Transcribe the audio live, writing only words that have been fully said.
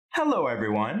Hello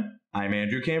everyone, I'm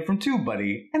Andrew Cam from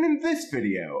TubeBuddy, and in this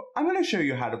video, I'm going to show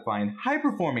you how to find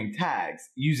high-performing tags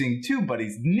using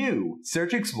TubeBuddy's new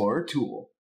Search Explorer tool.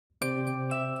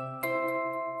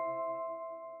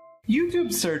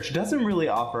 YouTube search doesn't really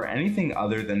offer anything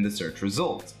other than the search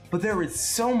results, but there is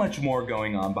so much more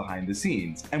going on behind the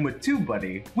scenes, and with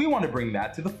TubeBuddy, we want to bring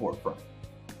that to the forefront.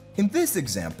 In this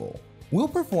example, we'll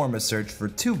perform a search for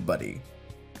TubeBuddy.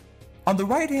 On the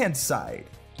right-hand side,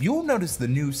 you'll notice the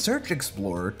new Search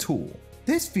Explorer tool.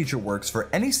 This feature works for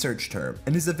any search term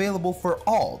and is available for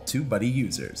all TubeBuddy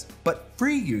users, but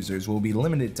free users will be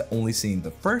limited to only seeing the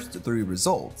first 3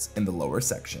 results in the lower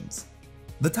sections.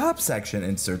 The top section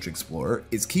in Search Explorer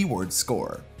is Keyword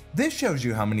Score. This shows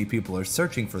you how many people are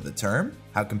searching for the term,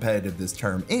 how competitive this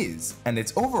term is, and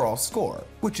its overall score,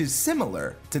 which is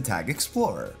similar to Tag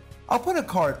Explorer. I'll put a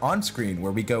card on screen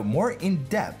where we go more in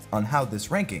depth on how this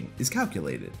ranking is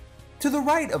calculated. To the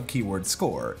right of Keyword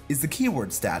Score is the Keyword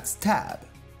Stats tab.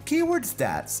 Keyword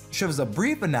Stats shows a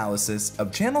brief analysis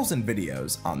of channels and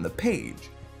videos on the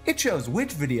page. It shows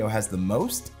which video has the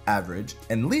most, average,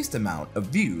 and least amount of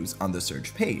views on the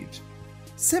search page.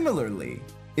 Similarly,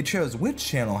 it shows which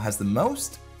channel has the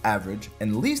most, average,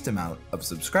 and least amount of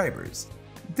subscribers.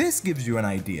 This gives you an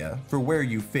idea for where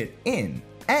you fit in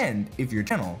and if your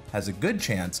channel has a good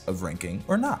chance of ranking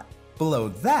or not. Below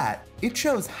that, it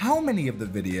shows how many of the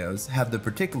videos have the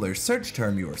particular search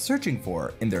term you are searching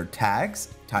for in their tags,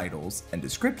 titles, and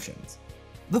descriptions.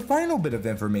 The final bit of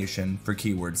information for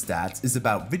Keyword Stats is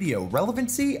about video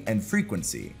relevancy and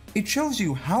frequency. It shows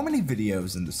you how many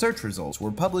videos in the search results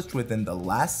were published within the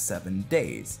last 7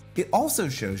 days. It also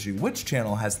shows you which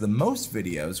channel has the most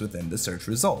videos within the search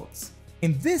results.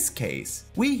 In this case,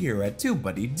 we here at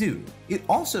TubeBuddy do. It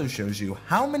also shows you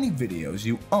how many videos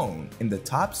you own in the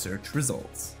top search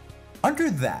results. Under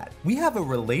that, we have a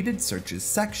related searches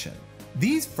section.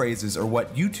 These phrases are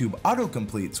what YouTube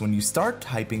autocompletes when you start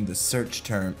typing the search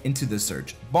term into the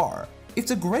search bar.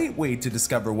 It's a great way to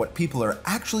discover what people are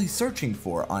actually searching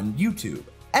for on YouTube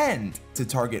and to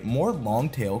target more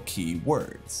long-tail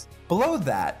keywords. Below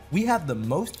that, we have the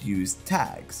most used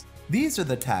tags. These are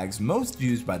the tags most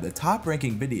used by the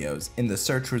top-ranking videos in the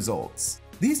search results.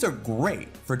 These are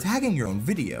great for tagging your own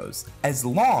videos as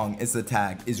long as the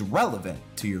tag is relevant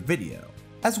to your video,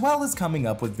 as well as coming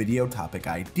up with video topic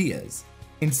ideas.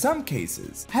 In some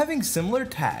cases, having similar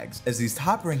tags as these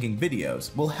top-ranking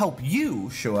videos will help you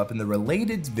show up in the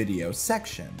related video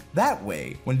section. That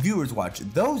way, when viewers watch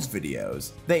those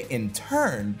videos, they in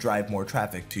turn drive more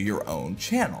traffic to your own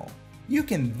channel. You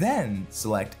can then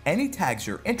select any tags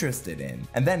you're interested in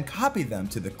and then copy them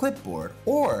to the clipboard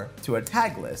or to a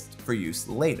tag list for use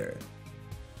later.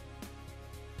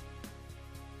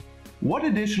 What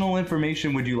additional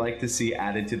information would you like to see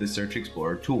added to the Search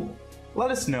Explorer tool?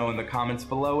 Let us know in the comments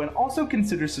below, and also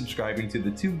consider subscribing to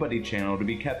the TubeBuddy channel to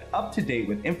be kept up to date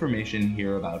with information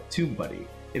here about TubeBuddy.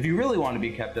 If you really want to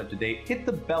be kept up to date, hit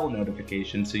the bell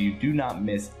notification so you do not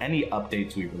miss any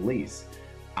updates we release.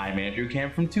 I'm Andrew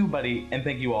Cam from TubeBuddy, and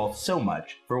thank you all so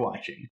much for watching.